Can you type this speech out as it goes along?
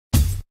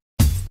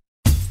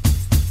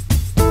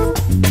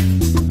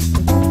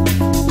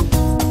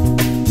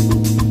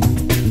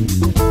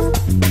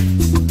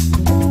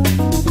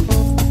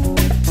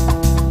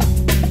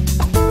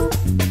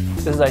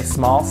fairly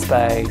small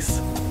space,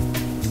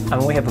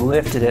 and we have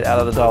lifted it out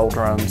of the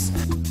doldrums.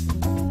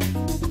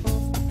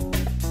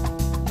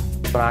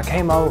 When I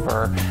came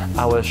over,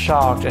 I was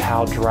shocked at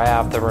how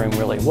drab the room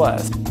really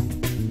was.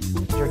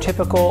 Your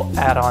typical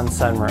add-on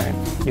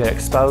sunroom. You had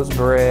exposed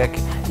brick,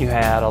 you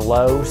had a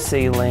low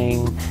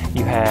ceiling,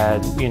 you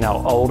had,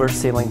 older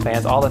ceiling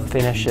fans. All the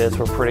finishes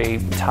were pretty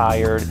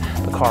tired.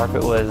 The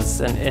carpet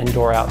was an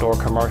indoor-outdoor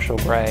commercial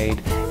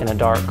grade in a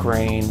dark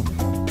green.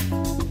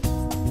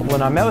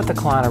 When I met with the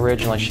client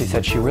originally, she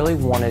said she really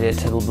wanted it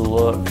to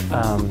look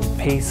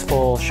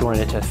peaceful. She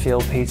wanted it to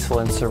feel peaceful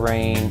and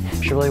serene.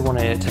 She really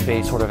wanted it to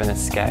be sort of an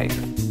escape.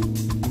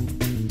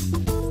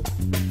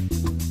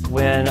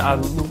 When I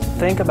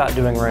think about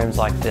doing rooms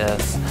like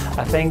this,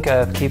 I think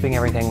of keeping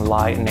everything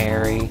light and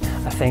airy.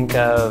 I think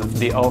of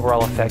the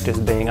overall effect as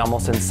being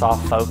almost in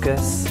soft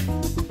focus.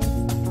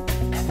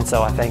 And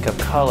so I think of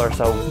color,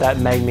 so that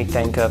made me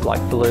think of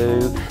like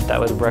blue. That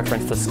would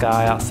reference the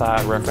sky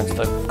outside, reference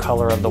the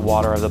color of the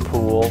water of the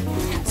pool.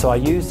 So I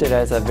used it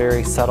as a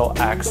very subtle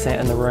accent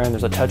in the room.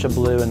 There's a touch of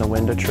blue in the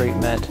window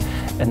treatment,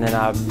 and then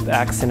I've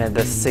accented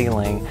the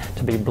ceiling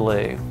to be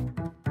blue.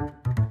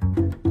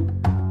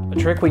 The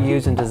trick we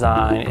use in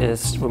design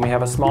is when we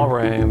have a small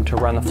room to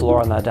run the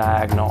floor on the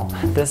diagonal.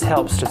 This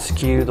helps to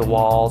skew the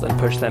walls and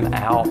push them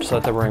out so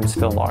that the rooms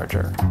feel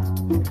larger.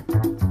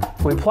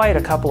 We played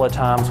a couple of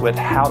times with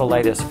how to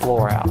lay this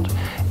floor out,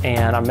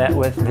 and I met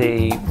with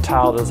the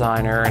tile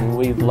designer and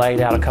we laid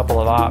out a couple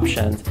of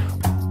options.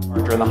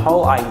 And the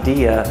whole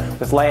idea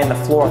with laying the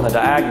floor on the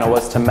diagonal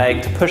was to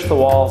push the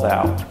walls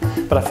out.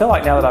 But I feel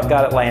like now that I've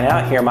got it laying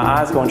out here, my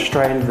eye's going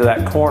straight into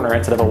that corner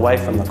instead of away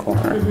from the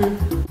corner.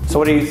 So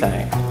what do you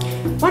think?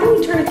 Why don't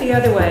we turn it the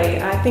other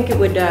way? I think it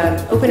would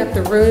open up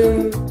the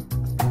room.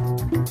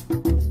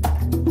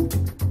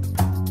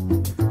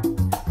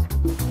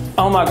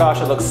 Oh my gosh,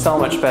 it looks so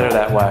much better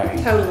that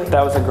way. Totally.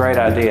 That was a great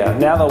idea.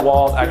 Now the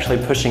wall's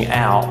actually pushing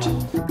out.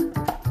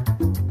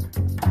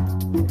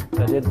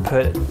 I did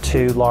put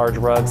 2 large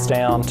rugs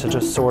down to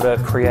just sort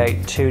of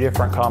create 2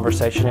 different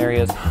conversation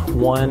areas.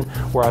 One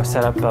where I've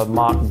set up a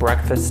mock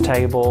breakfast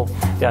table.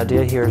 The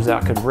idea here is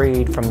that I could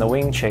read from the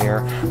wing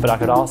chair, but I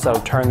could also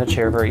turn the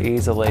chair very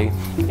easily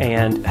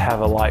and have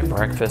a light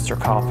breakfast or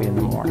coffee in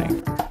the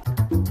morning.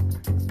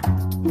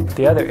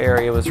 The other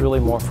area was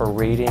really more for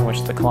reading,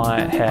 which the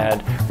client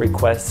had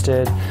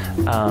requested.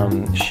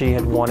 She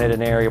had wanted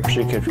an area where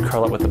she could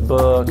curl up with a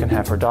book and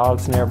have her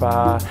dogs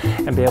nearby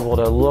and be able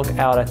to look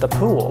out at the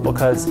pool,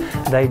 because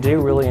they do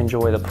really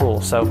enjoy the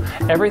pool. So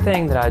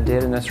everything that I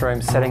did in this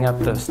room, setting up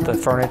the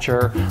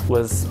furniture,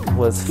 was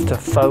to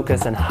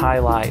focus and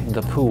highlight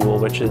the pool,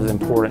 which is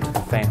important to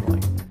the family.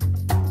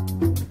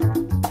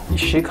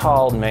 She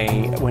called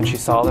me when she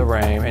saw the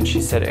room and she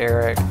said,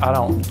 "Eric, I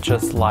don't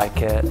just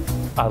like it,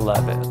 I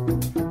love it."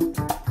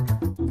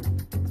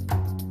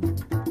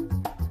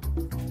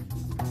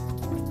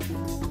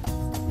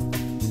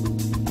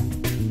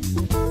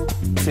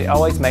 See, it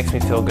always makes me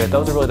feel good.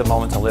 Those are really the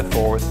moments I live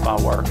for with my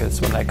work,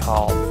 is when they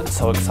call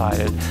so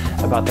excited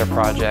about their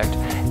project.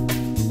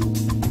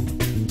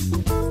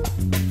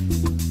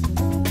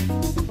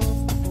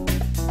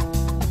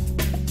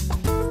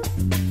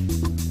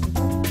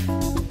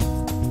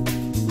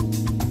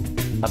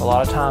 A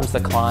lot of times the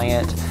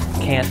client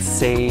can't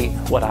see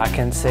what I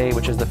can see,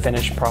 which is the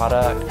finished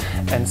product.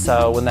 And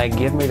so when they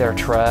give me their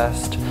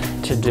trust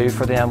to do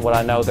for them what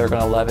I know they're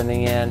going to love in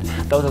the end,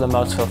 those are the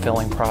most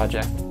fulfilling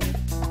projects.